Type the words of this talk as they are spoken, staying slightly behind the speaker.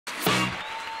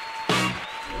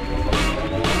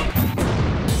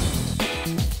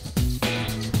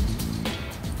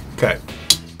Okay.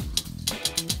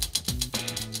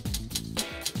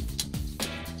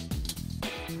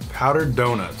 Powdered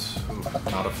donuts. Ooh,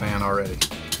 not a fan already.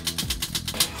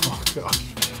 Oh gosh,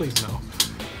 please no.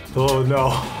 Oh no.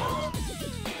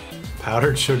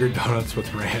 Powdered sugar donuts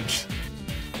with ranch.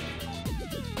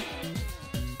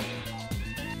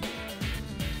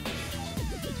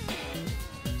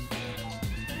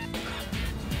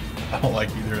 I don't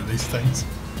like either of these things.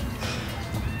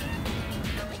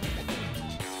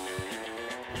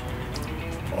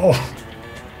 Oh,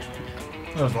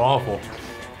 that's awful.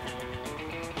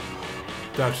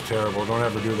 That's terrible. Don't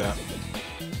ever do that.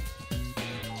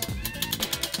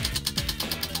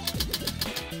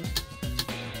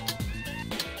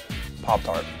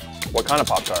 Pop-Tart. What kind of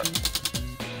Pop-Tart?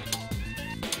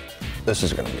 This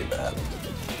is gonna be bad.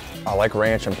 I like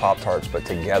ranch and Pop-Tarts, but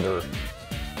together,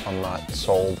 I'm not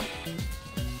sold.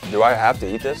 Do I have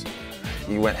to eat this?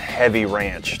 You went heavy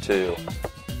ranch too.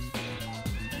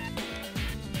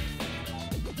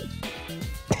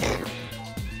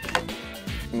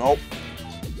 Nope.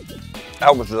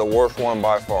 That was the worst one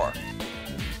by far.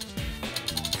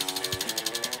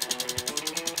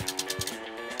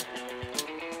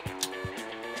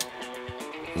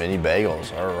 Mini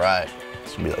bagels, all right.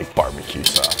 This would be like barbecue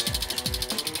sauce.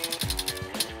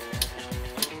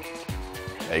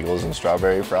 Bagels and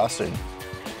strawberry frosting.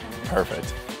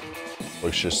 Perfect.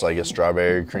 Looks just like a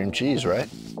strawberry cream cheese, right?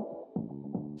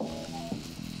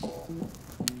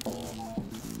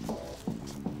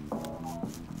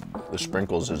 The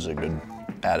sprinkles is a good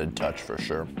added touch for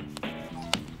sure.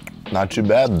 Not too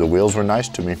bad, the wheels were nice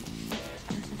to me.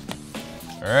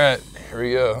 All right, here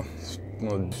we go.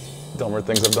 One of the dumber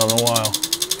things I've done in a while.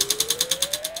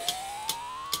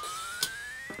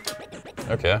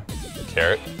 Okay,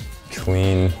 carrot,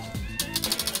 clean.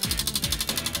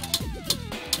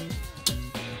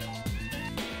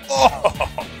 Oh!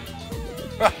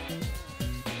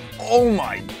 Oh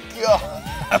my God,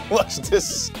 that looks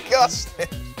disgusting.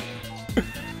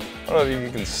 I don't know if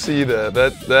you can see that.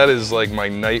 That is like my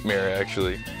nightmare,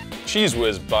 actually. Cheese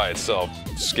Whiz by itself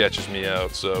sketches me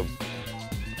out, so.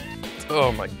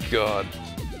 Oh my God.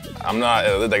 I'm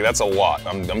not, like that's a lot.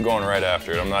 I'm going right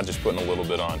after it. I'm not just putting a little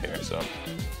bit on here, so.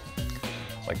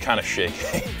 Like kind of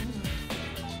shaky.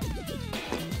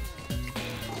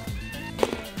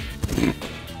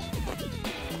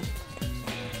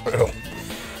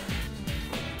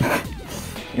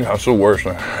 You know, it's the worst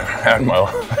I had in my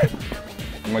life.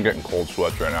 I'm getting cold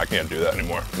sweats right now. I can't do that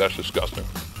anymore. That's disgusting.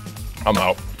 I'm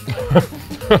out.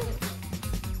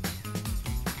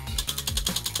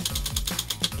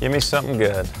 Give me something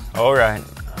good. All right.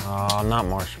 Oh, not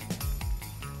Marshall.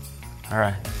 All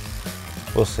right.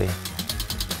 We'll see.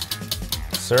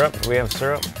 Syrup? Do we have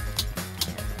syrup?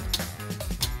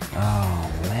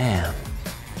 Oh, man.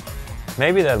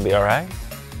 Maybe that'll be all right.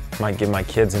 Might give my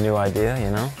kids a new idea, you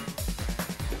know?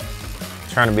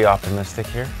 Trying to be optimistic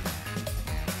here.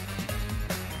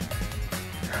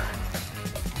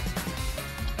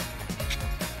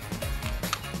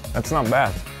 That's not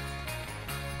bad.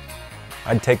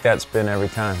 I'd take that spin every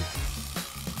time.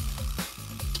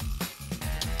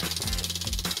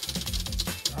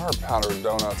 There are powdered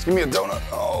donuts. Give me a donut.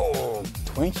 Oh,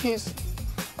 Twinkies?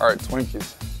 All right,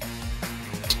 Twinkies.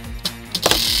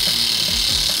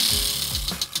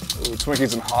 Ooh,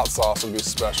 Twinkies and hot sauce would be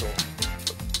special.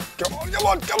 Come on, come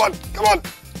on, come on, come on.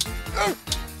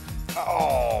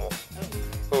 Oh,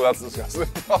 oh, that's disgusting.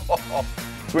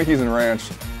 Twinkies and ranch.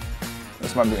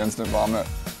 This might be instant vomit.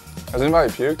 Has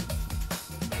anybody puked?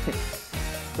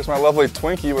 Here's my lovely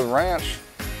Twinkie with ranch.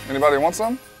 Anybody want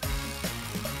some?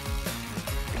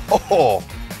 Oh,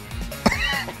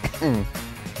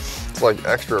 it's like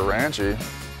extra ranchy.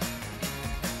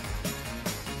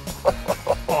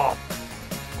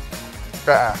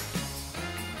 Ah.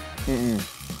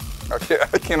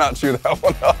 I cannot chew that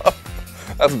one up.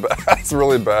 That's bad. That's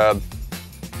really bad.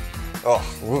 Oh,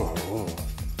 ooh.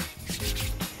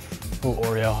 Ooh,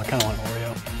 Oreo. I kind of want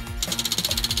Oreo.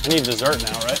 I need dessert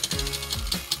now, right?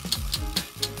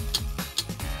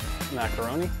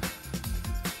 Macaroni.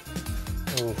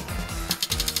 Ooh.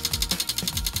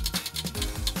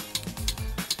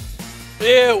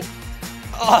 Ew.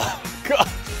 Oh, God.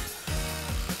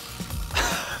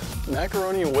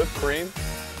 Macaroni and whipped cream.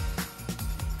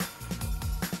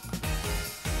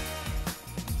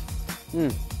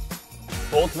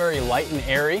 Both very light and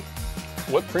airy.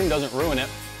 Whipped cream doesn't ruin it.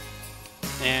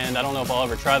 And I don't know if I'll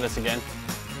ever try this again,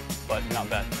 but not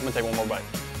bad. I'm gonna take one more bite.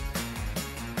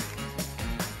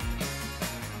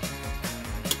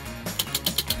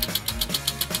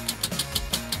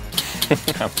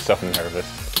 I'm so nervous.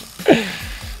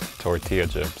 Tortilla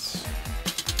chips.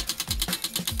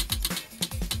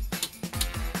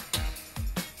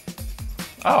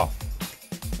 Oh.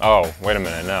 Oh, wait a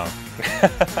minute, no.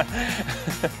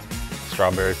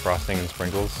 Strawberry frosting and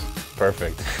sprinkles.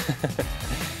 Perfect.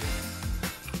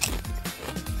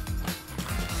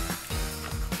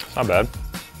 It's not bad.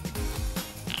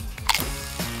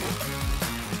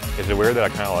 Is it weird that I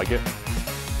kind of like it?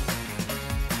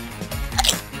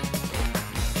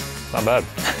 Not bad.